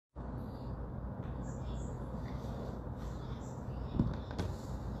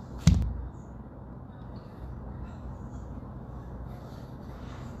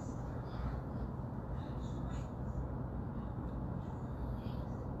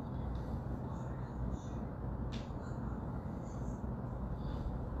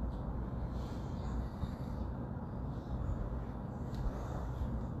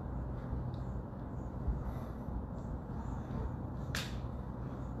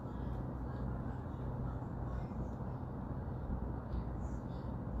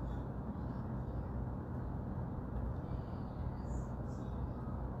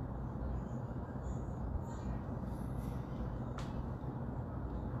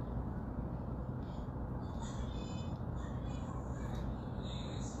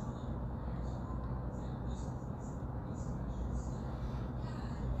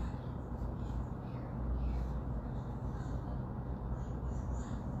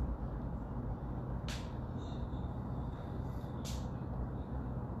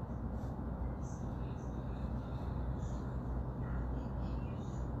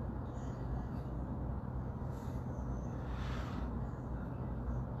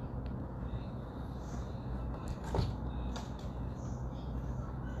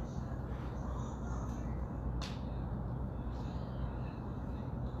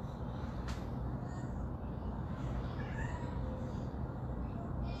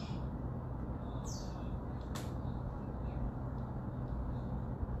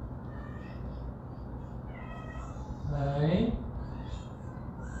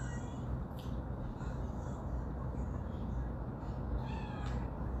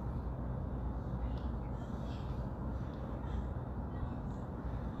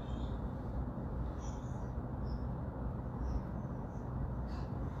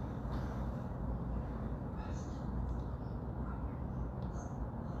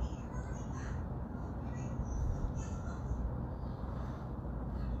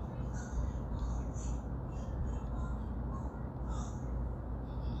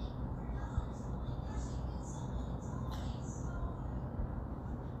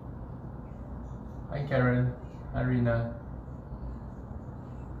Hi Karen. Hi Rina.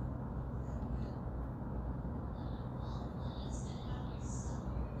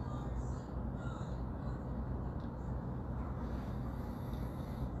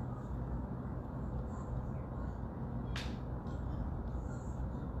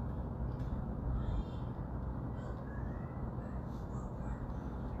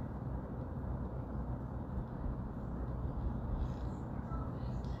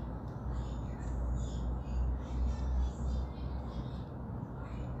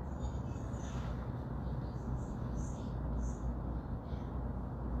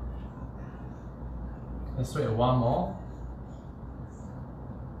 Let's wait one more.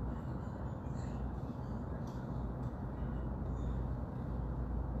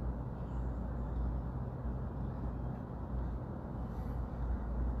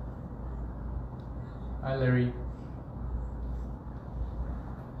 Hi Larry.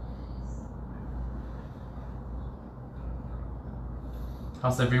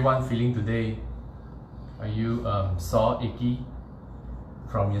 How's everyone feeling today? Are you sore, achy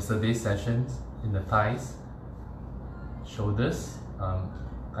from yesterday's sessions in the thighs, shoulders? Are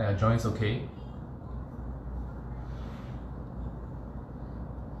your joints okay?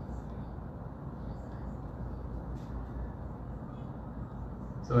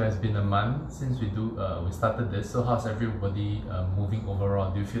 So it has been a month since we started this. So how's everybody moving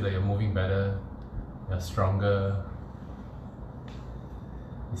overall? Do you feel that you're moving better? You're stronger?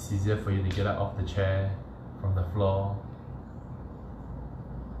 It's easier for you to get up off the chair, from the floor?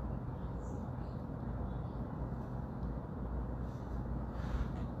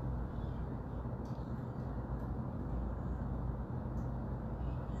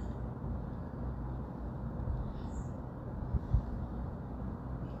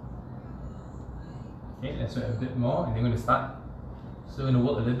 Okay, let's wait a bit more and then we're going to start. So we're going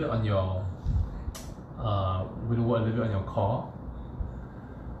to work a little bit on your core.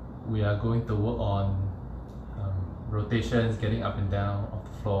 We are going to work on rotations, getting up and down off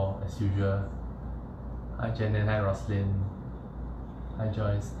the floor as usual. Hi Janet, hi Roslyn, hi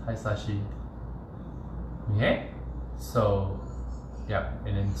Joyce, hi Sashi. Okay, so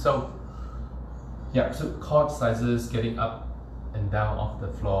so core exercises, getting up and down off the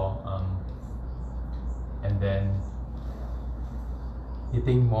floor, and then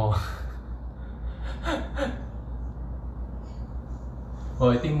eating more.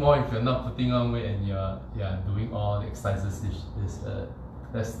 Well, eating more if you're not putting on weight and you're doing all the exercises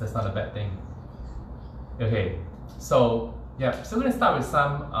that's not a bad thing. Okay, so so we're gonna start with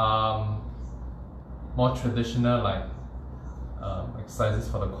some more traditional exercises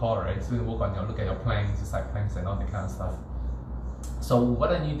for the core, right? So we're gonna look at your planks, your side planks, and all that kind of stuff. So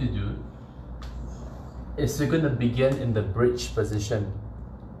what I need to do is we're going to begin in the bridge position.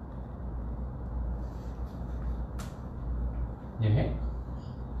 Okay.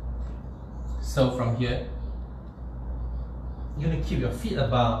 So from here, you're going to keep your feet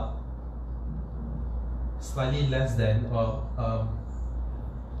about slightly less than or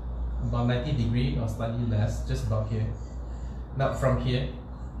about 90 degrees or slightly less, just about here. Now from here,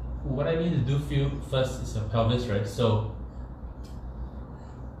 what I need to do for you first is your pelvis, right? So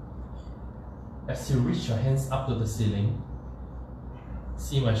as you reach your hands up to the ceiling,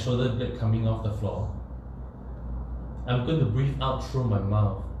 see my shoulder blade coming off the floor. I'm going to breathe out through my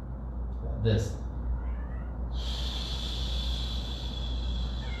mouth, like this.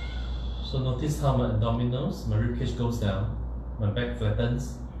 So notice how my abdominals, my ribcage goes down, my back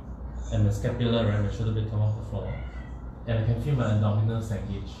flattens, and my scapula, right, my shoulder blade come off the floor. And I can feel my abdominals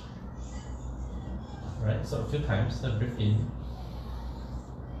engage. Right, so a few times, I breathe in.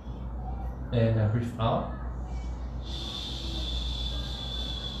 And I breathe out.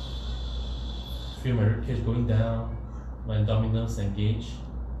 Feel my ribcage going down, my abdominals engage,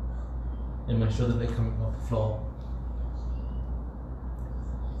 and my shoulder blade coming off the floor.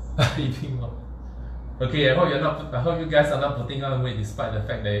 Eating more. Okay, I hope you guys are not putting on weight despite the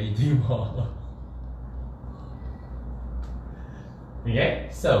fact that you're eating more. Okay,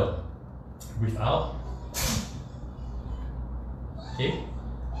 so breathe out. Okay.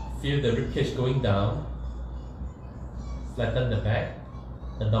 Feel the ribcage going down, flatten the back,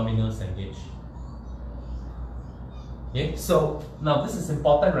 abdominals engage. Okay, so now this is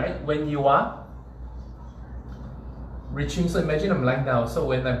important, right? When you are reaching, so imagine I'm lying down, so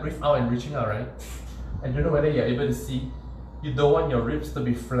when I breathe out and reaching out, right? I don't know whether you're able to see, you don't want your ribs to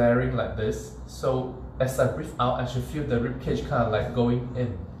be flaring like this. So as I breathe out, I should feel the ribcage kind of like going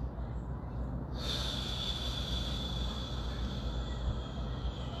in.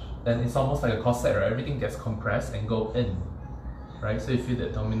 Then it's almost like a corset, right? Everything gets compressed and go in. right? So you feel the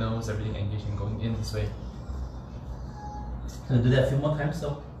abdominals, everything engaged and going in this way. Gonna do that a few more times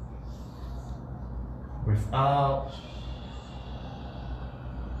though. Breathe out.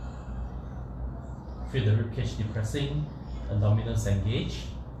 Feel the ribcage depressing, abdominals engage.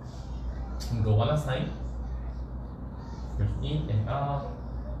 And go one last time. Breathe in and out.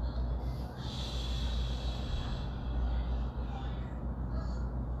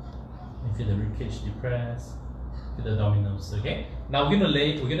 And feel the ribcage depressed. Feel the abdominals. Okay. Now we're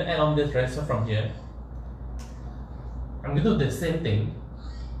gonna add on this, right? So from here, I'm gonna do the same thing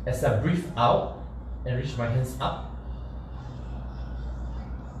as I breathe out and reach my hands up.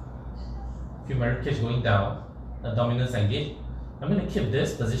 Feel my ribcage going down, abdominals engage. I'm going to keep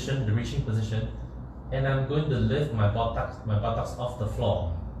this position, the reaching position, and I'm going to lift my buttocks off the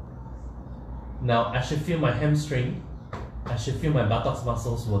floor. Now I should feel my hamstring, I should feel my buttocks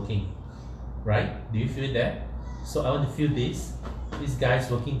muscles working, right? Do you feel that? So I want to feel these guys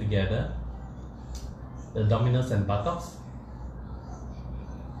working together, the abdominals and buttocks.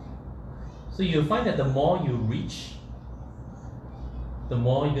 So you'll find that the more you reach, the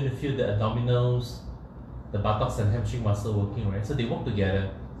more you're going to feel the abdominals, the buttocks and hamstring muscle working, right? So they work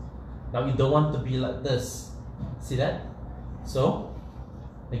together. Now you don't want to be like this. See that? So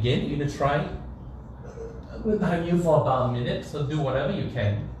again, you're going to try. I'm going to time you for about a minute. So do whatever you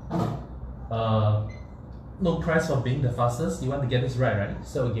can. No prize for being the fastest. You want to get this right?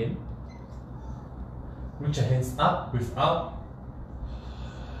 So again, reach your hands up, breathe out.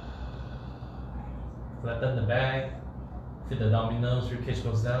 Flatten the back, feel the abdominals, ribcage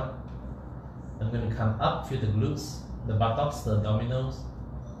goes down. I'm going to come up, feel the glutes, the buttocks, the abdominals,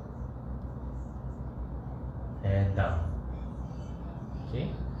 and down. Okay.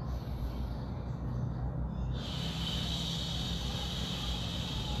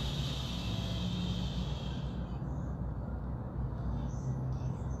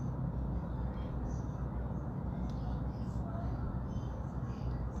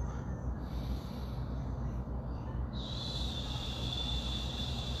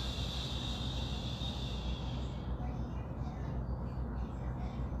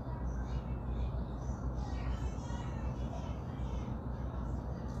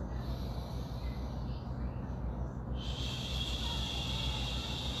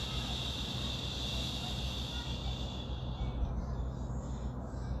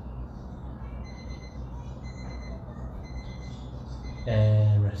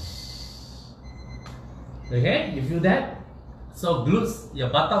 And rest. Okay, you feel that? So glutes, your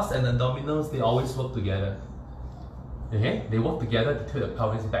buttocks and abdominals, they always work together. Okay, they work together to tilt the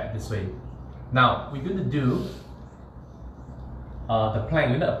pelvis back this way. Now we're going to do the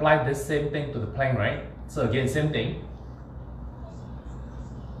plank. We're going to apply this same thing to the plank, right? So again, same thing.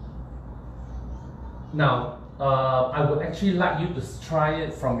 Now I would actually like you to try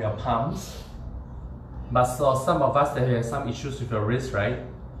it from your palms. But so some of us that have some issues with your wrist, right?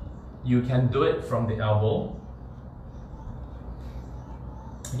 You can do it from the elbow.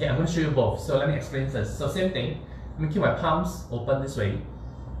 Okay, I'm going to show you both. So let me explain this. So same thing. I'm going to keep my palms open this way.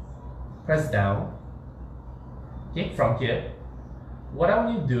 Press down. Okay, from here. What I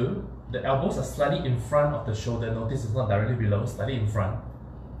want you to do, the elbows are slightly in front of the shoulder. Notice it's not directly below, slightly in front.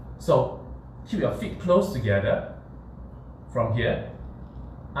 So keep your feet close together. From here,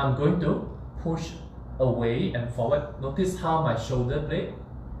 I'm going to push away and forward. Notice how my shoulder blade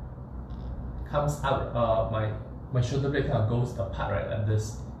comes out. My shoulder blade kind of goes apart, right, like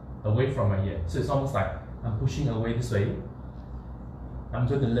this, away from my ear. So it's almost like I'm pushing away this way. I'm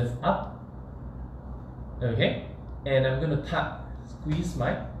going to lift up, okay, and I'm going to tap, squeeze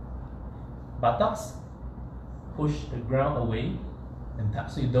my buttocks, push the ground away, and tap.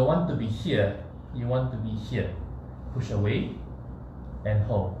 So you don't want to be here. You want to be here. Push away and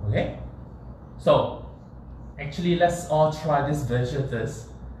hold. Okay. So actually, let's all try this version first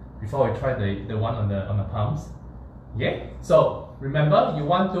before we try the one on the palms. Okay. So remember, you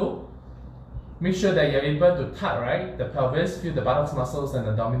want to make sure that you're able to tap, right, the pelvis, feel the buttocks muscles and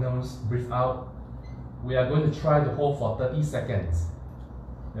abdominals. Breathe out. We are going to try to hold for 30 seconds.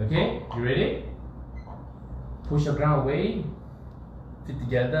 Okay. You ready? Push the ground away. Feet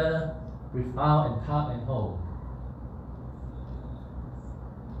together. Breathe out and tap and hold.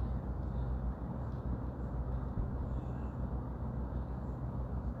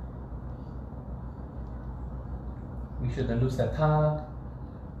 Make sure to lose that tug.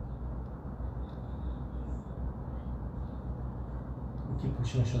 Keep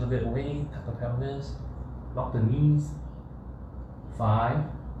pushing the shoulder blade away, tuck the pelvis, lock the knees. 5,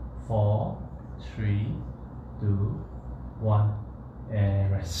 4, 3, 2, 1,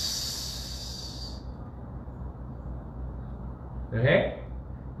 and rest. Okay?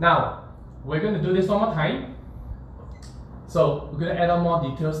 Now, we're going to do this one more time. So, we're going to add on more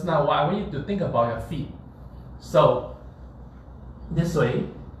details now. What I want you to think about your feet. So, this way.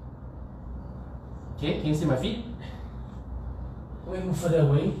 Okay, can you see my feet? We move further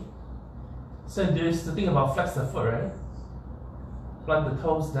away. So, do is to think about flex the foot, right? Plant the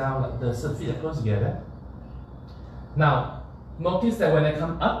toes down like this, so the feet are close together. Now, notice that when I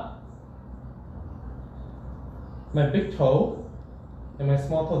come up, my big toe and my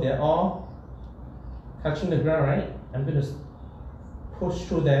small toe, they're all touching the ground, right? I'm going to push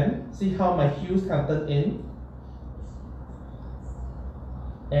through them. See how my heels can turn in?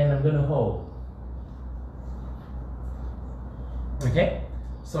 And I'm going to hold. Okay,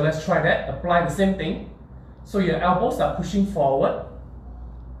 so let's try that. Apply the same thing. So your elbows are pushing forward.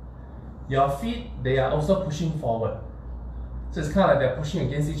 Your feet, they are also pushing forward. So it's kind of like they're pushing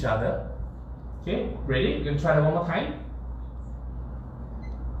against each other. Okay, ready? We're going to try that one more time.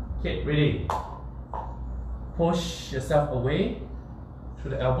 Okay, ready? Push yourself away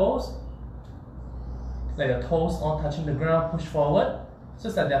through the elbows. Let your toes all touching the ground, push forward. So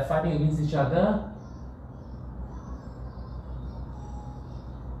it's like they're fighting against each other.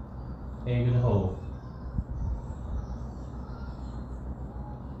 And you're going to hold.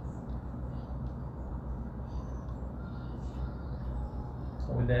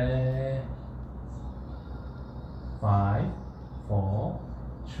 Over there. 5, 4,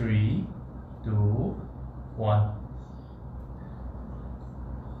 3, 2, 1.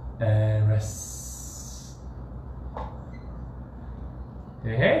 And rest.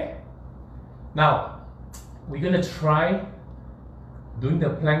 Okay. Now we're gonna try doing the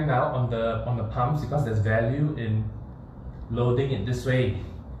plank now on the palms, because there's value in loading it this way,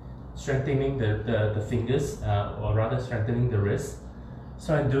 strengthening the fingers, or rather strengthening the wrist.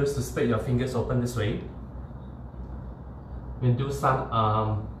 So what I do is to spread your fingers open this way. We'll do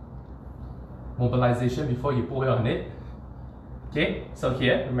some mobilization before you pull on it. Okay, so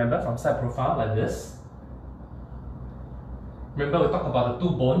here, remember, from side profile like this. Remember, we talked about the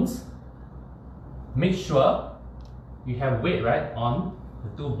two bones. Make sure you have weight, right, on the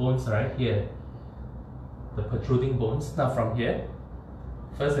two bones right here, the protruding bones. Now from here,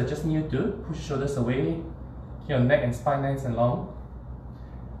 first I just need you to push shoulders away, keep your neck and spine nice and long,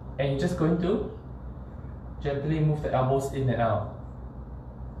 and you're just going to gently move the elbows in and out,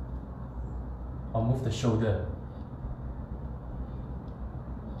 or move the shoulder.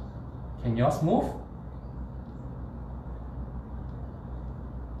 Can yours move?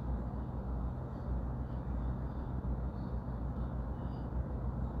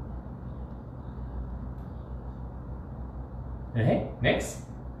 Okay, next,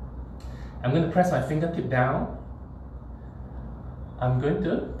 I'm going to press my fingertip down. I'm going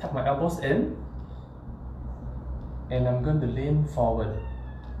to tuck my elbows in, and I'm going to lean forward.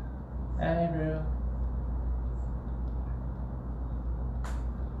 Ariel,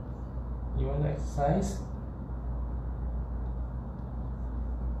 you want to exercise?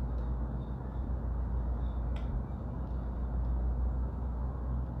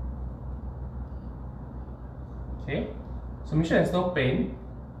 Okay, so make sure there's no pain.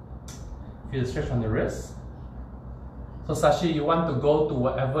 Feel the stretch on the wrist. So Sashi, you want to go to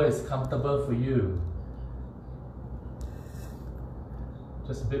whatever is comfortable for you.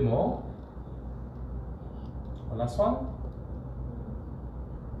 Just a bit more. One last one.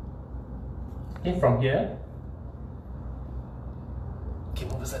 Okay, from here. Okay,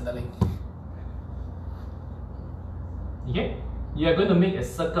 move aside, darling. Okay, you are going to make a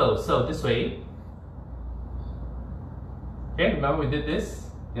circle. So this way. Okay, remember we did this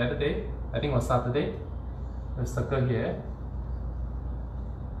the other day? I think it was Saturday. A circle here.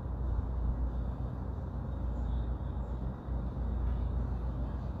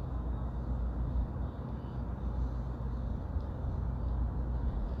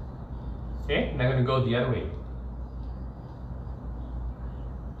 Okay, now I'm going to go the other way.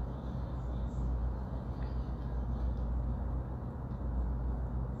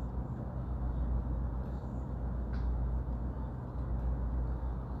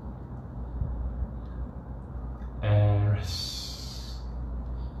 And rest.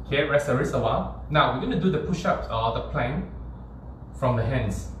 Okay, rest the wrist a while. Now we're going to do the push-ups or the plank from the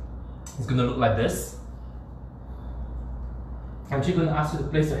hands. It's going to look like this. I'm actually going to ask you to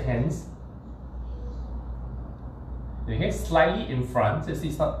place your hands, okay, slightly in front. So you see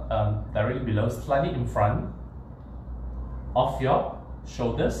it's not directly below, slightly in front of your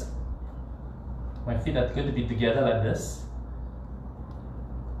shoulders. My feet are going to be together like this.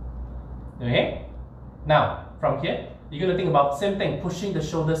 Okay? Now, from here, you're going to think about the same thing, pushing the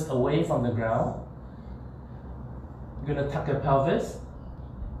shoulders away from the ground. You're gonna tuck your pelvis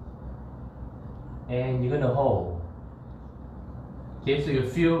and you're gonna hold. Okay, so you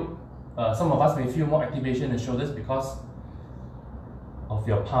feel, some of us may feel more activation in the shoulders because of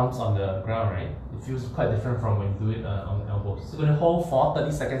your palms on the ground, right? It feels quite different from when you do it on the elbows. So you're gonna hold for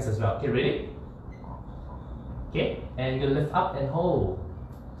 30 seconds as well. Okay, ready? Okay, and you're gonna lift up and hold.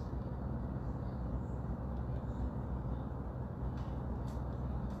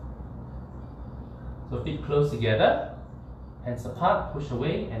 So feet close together, hands apart, push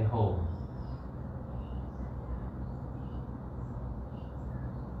away and hold.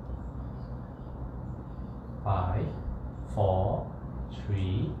 Five, 4,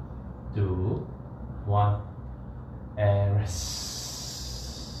 3, 2, 1, and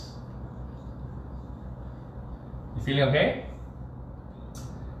rest. You feeling okay?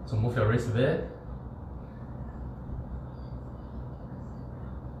 So move your wrist a bit.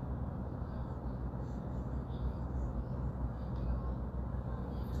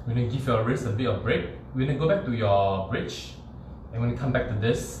 We're going to give your wrist a bit of break. We're going to go back to your bridge and we're going to come back to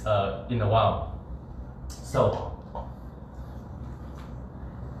this in a while. So,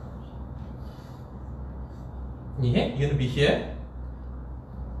 yeah, you're going to be here.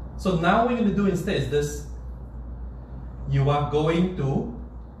 So now what you're going to do instead is this. You are going to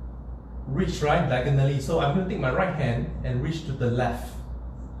reach right diagonally. So I'm going to take my right hand and reach to the left.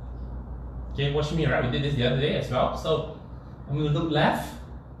 Okay, watch me, right? We did this the other day as well. So I'm going to look left,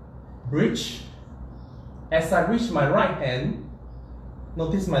 bridge. As I reach my right hand,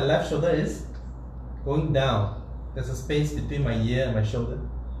 notice my left shoulder is going down. There's a space between my ear and my shoulder.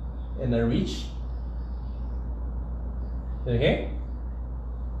 And I reach. Okay?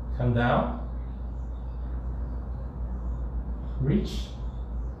 Come down. Reach.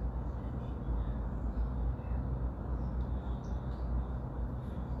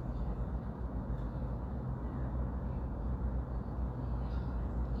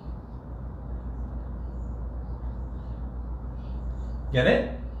 Get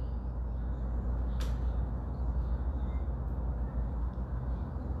it?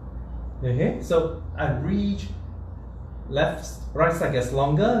 Okay, so I reach, right side gets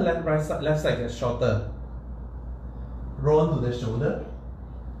longer, left side gets shorter. Roll to the shoulder.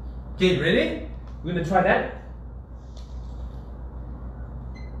 Okay, ready? We're gonna try that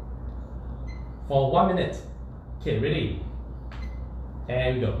for 1 minute. Okay, ready?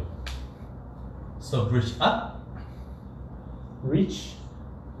 And we go. So bridge up, reach,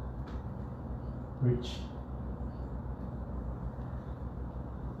 reach.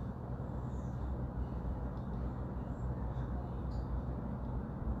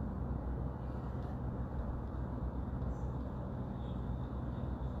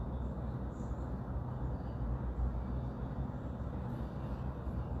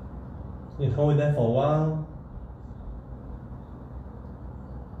 You hold it there for a while.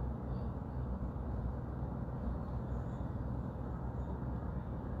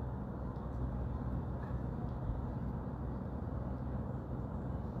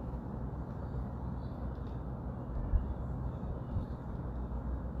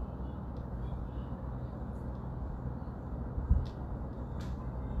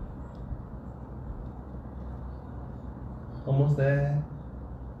 Almost there.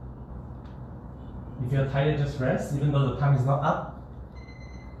 If you're tired, just rest, even though the time is not up.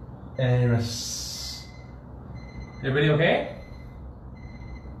 And rest. Everybody okay?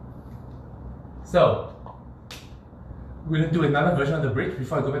 So, we're going to do another version of the bridge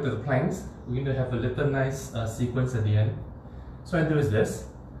before I go back to the planks. We're going to have a little nice sequence at the end. So what I do is this.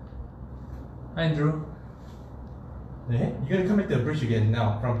 Hi Andrew. Okay. You're going to come back to the bridge again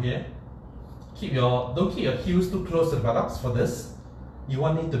now from here. Don't keep your heels too close to the buttocks for this. You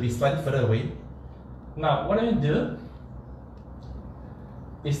want it to be slightly further away. Now, what I'm going to do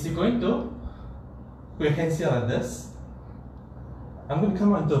is you're going to put your hands here like this. I'm going to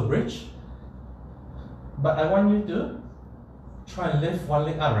come out into a bridge, but I want you to try and lift one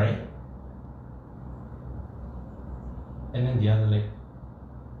leg up, right? And then the other leg.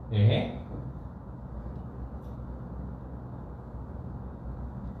 Okay?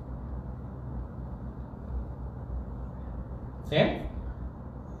 Same?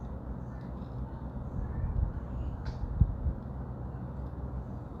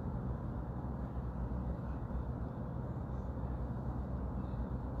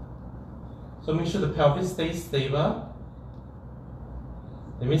 So make sure the pelvis stays stable.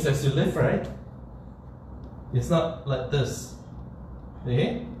 That means as you lift, right? It's not like this.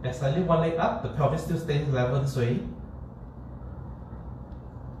 Okay? As I lift one leg up, the pelvis still stays level this way.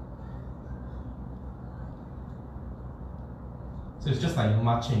 So it's just like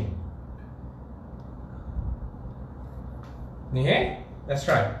marching. Okay, let's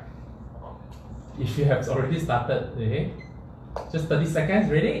try. If you have already started, okay, just 30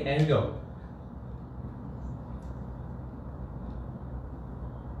 seconds, ready, and go.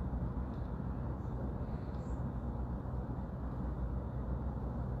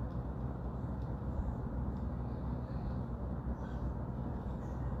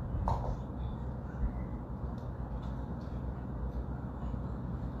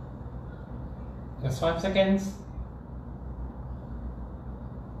 Just 5 seconds.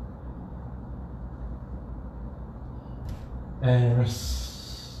 And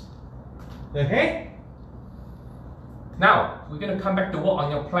rest. Okay? Now, we're going to come back to work on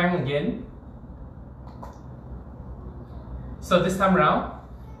your plank again. So this time around,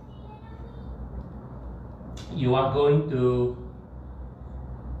 you are going to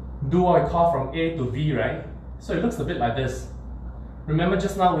do what we call from A to V, right? So it looks a bit like this. Remember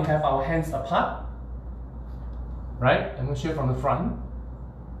just now we have our hands apart, right? I'm going to show you from the front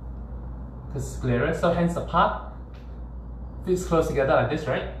because it's clearer. So hands apart, feet close together like this,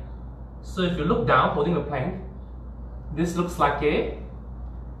 right? So if you look down holding the plank, this looks like a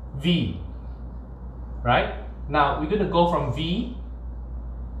V, right? Now we're going to go from V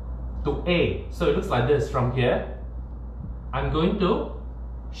to A. So it looks like this from here. I'm going to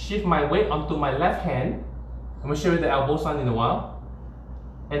shift my weight onto my left hand. I'm going to show you the elbow sign in a while.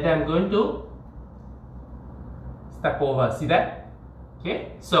 And then I'm going to step over. See that?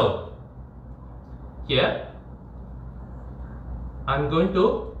 Okay, so here I'm going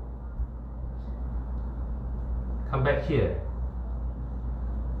to come back here,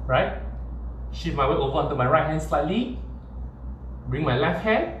 right? Shift my weight over onto my right hand slightly. Bring my left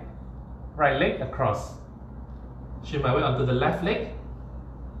hand, right leg across. Shift my weight onto the left leg.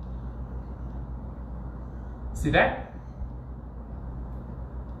 See that?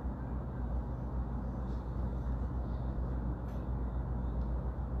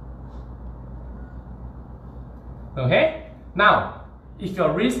 Okay, now if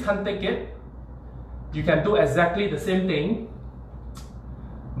your wrist can't take it, you can do exactly the same thing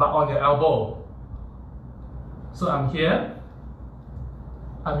but on your elbow. So I'm here,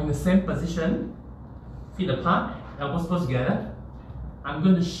 I'm in the same position, feet apart, elbows close together. I'm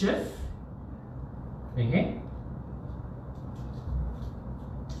going to shift, okay?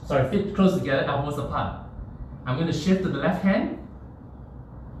 Sorry, feet close together, elbows apart. I'm going to shift to the left hand,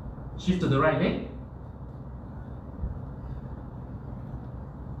 shift to the right leg.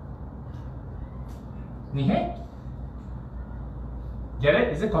 Okay? Get it?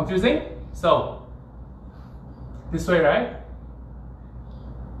 Is it confusing? So, this way, right?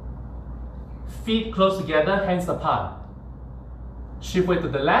 Feet close together, hands apart. Shift weight to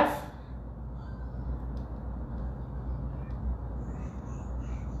the left.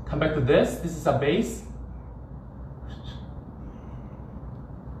 Come back to this. This is a base.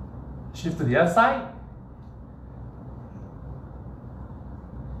 Shift to the other side.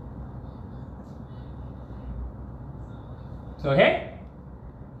 Okay,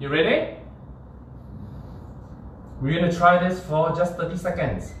 you ready? We're going to try this for just 30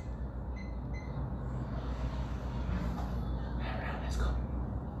 seconds. Let's go.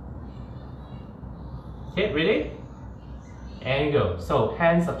 Okay, ready? And go. So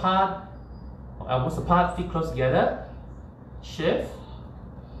hands apart, elbows apart, feet close together. Shift.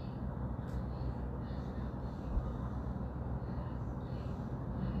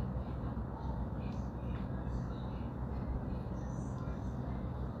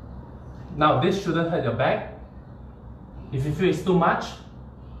 Now this shouldn't hurt your back. If you feel it's too much,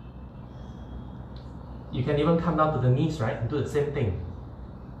 you can even come down to the knees, right? And do the same thing.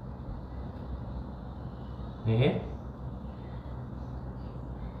 Okay.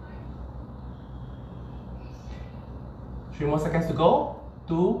 3 more seconds to go.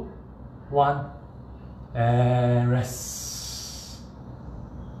 2, 1, and rest.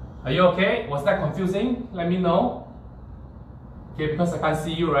 Are you okay? Was that confusing? Let me know. Okay, because I can't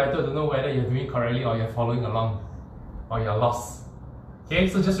see you, right? So I don't know whether you're doing it correctly or you're following along or you're lost. Okay,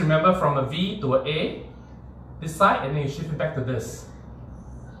 so just remember from a V to a A, this side, and then you shift it back to this.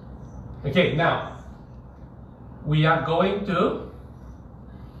 Okay, now we are going to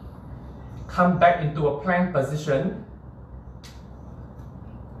come back into a plank position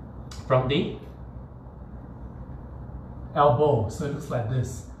from the elbow. So it looks like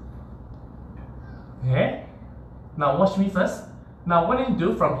this. Okay, now watch me first. Now what you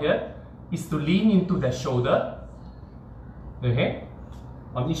do from here is to lean into the shoulder, okay,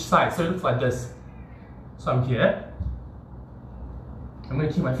 on each side. So it looks like this. So I'm here. I'm going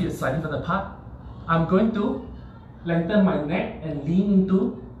to keep my feet slightly further apart. I'm going to lengthen my neck and lean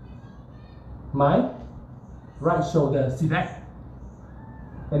into my right shoulder. See that?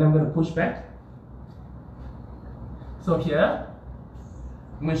 Then I'm going to push back. So here,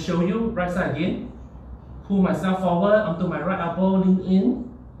 I'm going to show you right side again. Pull myself forward onto my right elbow, lean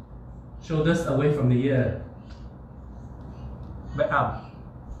in. Shoulders away from the ear. Back up.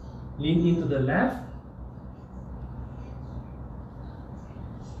 Lean into the left.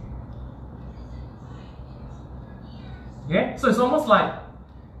 Okay, so it's almost like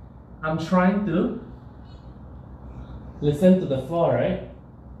I'm trying to listen to the floor, right?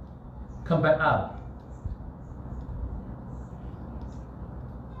 Come back up.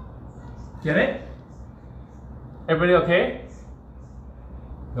 Get it? Everybody okay?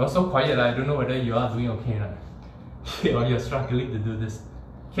 You're so quiet, I don't know whether you are doing okay right? Or you're struggling to do this.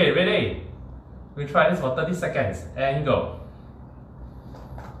 Okay, ready? We try this for 30 seconds and go.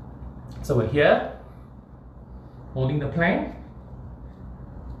 So we're here, holding the plank,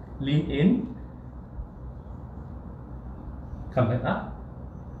 lean in, come back up.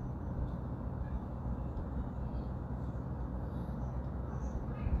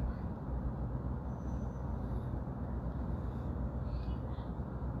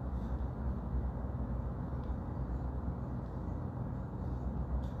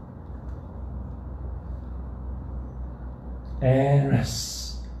 And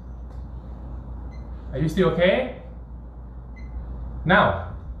rest. Are you still okay?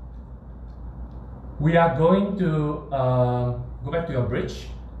 Now, we are going to go back to your bridge.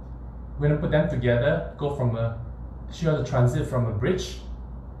 We're going to put them together, go from a, show the transit from a bridge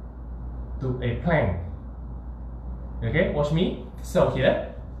to a plank. Okay, watch me. So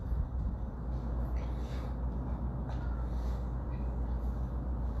here,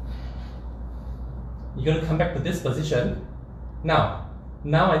 you're going to come back to this position. Now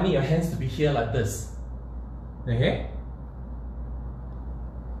I need your hands to be here like this. Okay?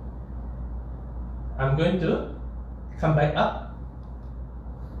 I'm going to come back up.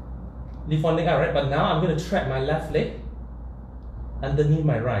 Lift one leg out, right? But now I'm going to trap my left leg underneath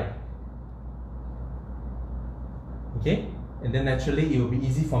my right. Okay? And then naturally it will be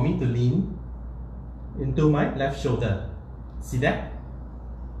easy for me to lean into my left shoulder. See that?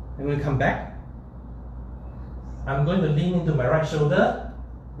 I'm going to come back. I'm going to lean into my right shoulder,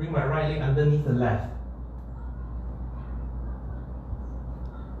 bring my right leg underneath the left.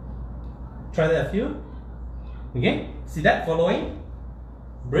 Try that a few. Okay, see that? Following?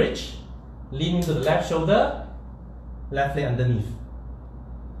 Bridge, lean into the left shoulder, left leg underneath.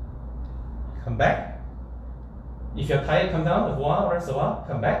 Come back. If you're tired, come down a while, rest a while,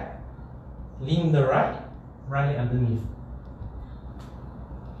 come back. Lean the right leg underneath.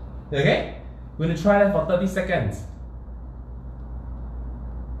 Okay? We're going to try that for 30 seconds.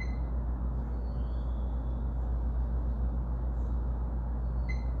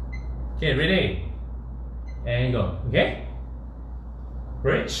 Okay, ready? And go. Okay?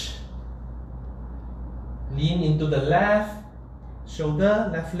 Bridge. Lean into the left shoulder,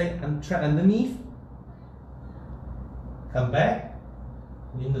 left leg trap underneath. Come back.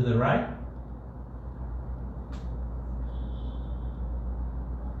 Lean to the right.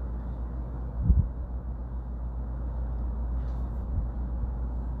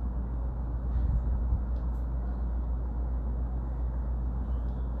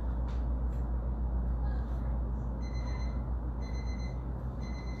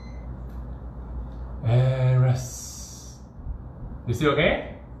 And rest. You see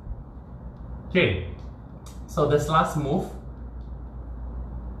okay? Okay. So this last move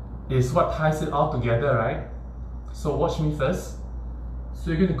is what ties it all together, right? So watch me first.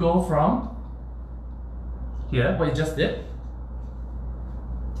 So you're going to go from here, what you just did.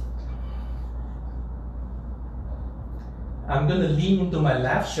 I'm going to lean into my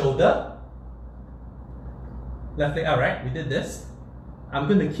left shoulder. Left leg out, right? We did this. I'm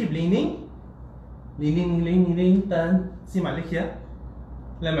going to keep leaning. Leaning, turn. See my leg here?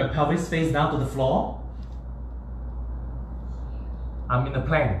 Let my pelvis face down to the floor. I'm in a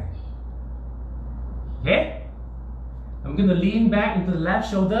plank. Okay? I'm going to lean back into the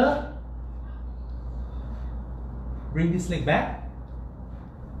left shoulder. Bring this leg back.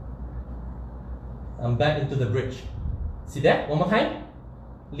 I'm back into the bridge. See that? One more time.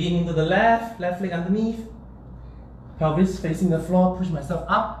 Lean into the left leg underneath. Pelvis facing the floor, push myself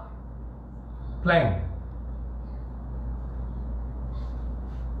up. Plank.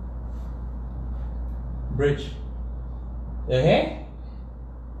 Bridge. Okay?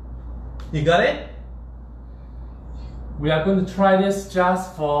 You got it? We are going to try this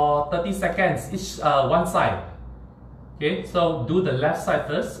just for 30 seconds, each one side. Okay, so do the left side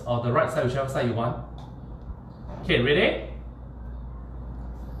first, or the right side, whichever side you want. Okay, ready?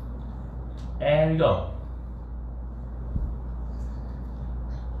 And go.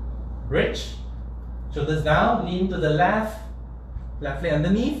 Bridge. Shoulders down, lean to the left. Left leg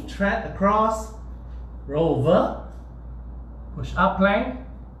underneath, tread across, roll over. Push up plank.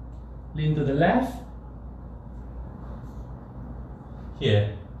 Lean to the left.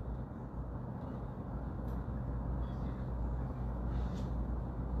 Here.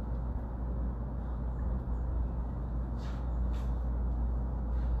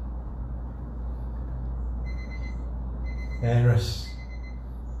 And rest.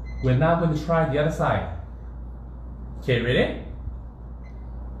 We're now going to try the other side. Okay, ready?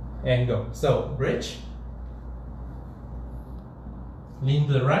 And go. So, bridge. Lean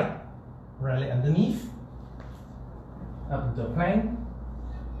to the right. Right leg underneath. Up into a plank.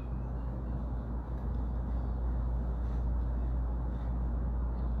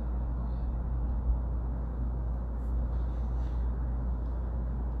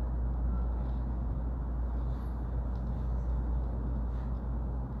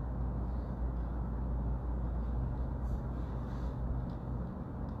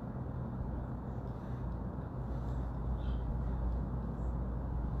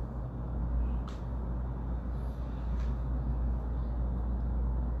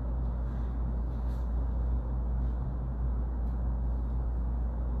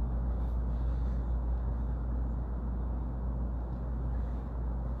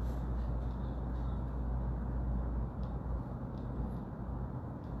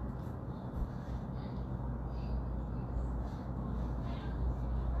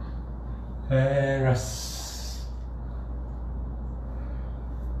 And rest.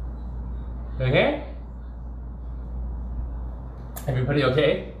 Okay? Everybody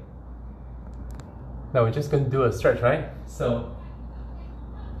okay? Now we're just going to do a stretch, right? So,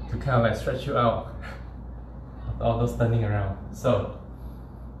 to kind of like stretch you out after all those turning around. So,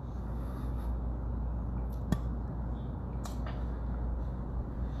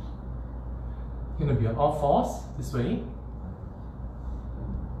 you're going to be on all fours this way.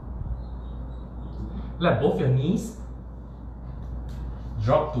 Let both your knees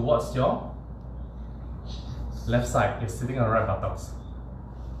drop towards your left side. You're sitting on the right buttocks.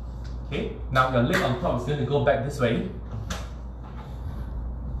 Okay, now your leg on top is going to go back this way.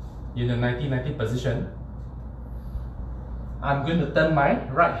 In the 90-90 position. I'm going to turn my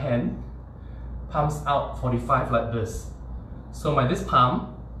right hand, palms out 45 like this. So this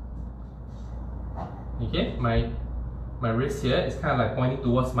palm, okay, my wrist here is kind of like pointing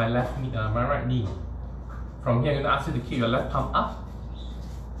towards my left knee, my right knee. From here, I'm going to ask you to keep your left palm up.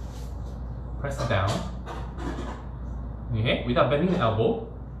 Press it down. Okay, without bending the elbow.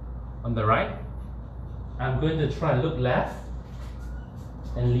 On the right, I'm going to try and look left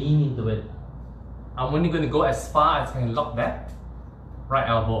and lean into it. I'm only going to go as far as I can lock that right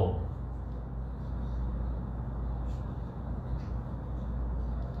elbow.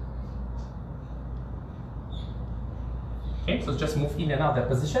 Okay, so just move in and out of that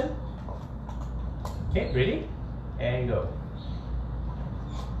position. Okay, ready? And go.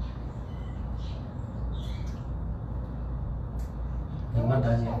 I'm not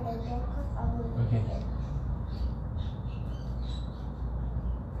done yet. Okay.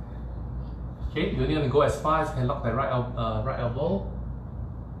 Okay, you're only going to go as far as you can lock that right elbow.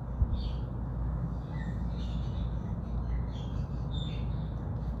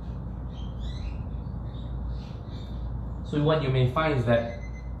 So what you may find is that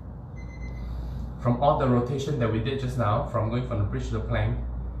from all the rotation that we did just now, from going from the bridge to the plank,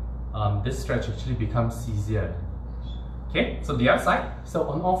 this stretch actually becomes easier. Okay, so the other side. So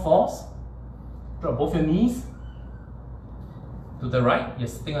on all fours, drop both your knees to the right. You're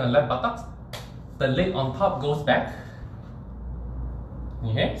sitting on the left buttocks. The leg on top goes back.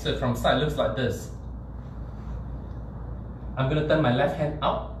 Okay, so from side looks like this. I'm going to turn my left hand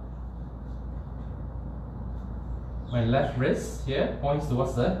out. My left wrist here points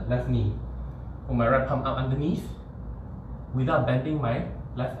towards the left knee. Put my right palm up underneath. Without bending my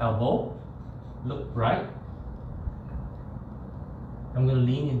left elbow, look right. I'm going to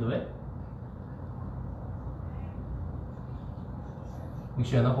lean into it. Make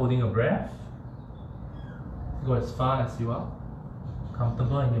sure you're not holding your breath. Go as far as you are.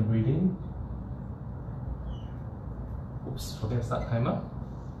 Comfortable in your breathing. Oops, forget to start timer.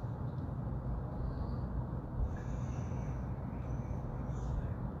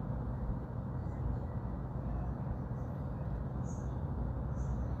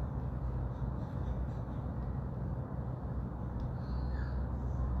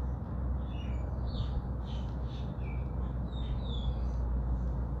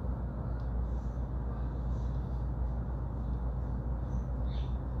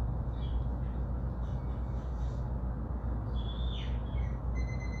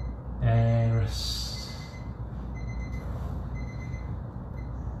 reverse.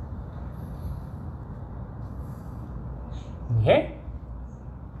 Okay,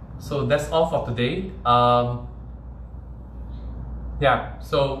 so that's all for today. Yeah,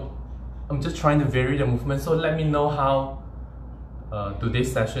 so I'm just trying to vary the movement, so let me know how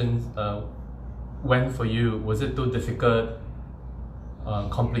today's session went for you. Was it too difficult,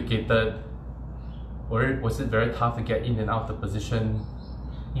 complicated, or was it very tough to get in and out of the position?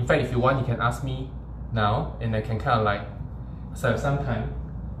 In fact, if you want, you can ask me now and I can kind of like save some time,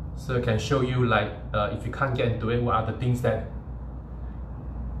 so I can show you like if you can't get into it, what are the things that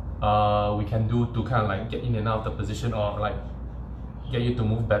we can do to kind of like get in and out of the position, or like get you to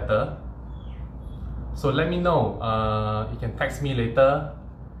move better. So let me know. You can text me later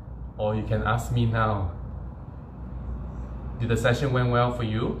or you can ask me now. Did the session went well for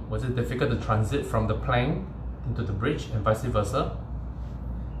you? Was it difficult to transit from the plank into the bridge and vice versa?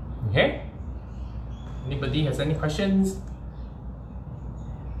 Okay? Anybody has any questions?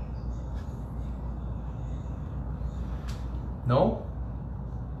 No?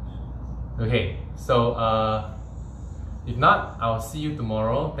 Okay, so if not, I'll see you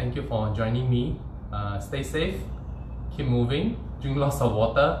tomorrow. Thank you for joining me. Stay safe, keep moving, drink lots of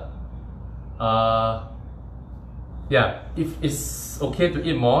water. Yeah, if it's okay to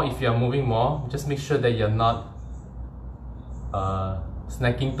eat more, if you're moving more, just make sure that you're not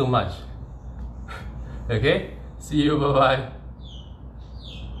snacking too much. Okay, see you, bye bye.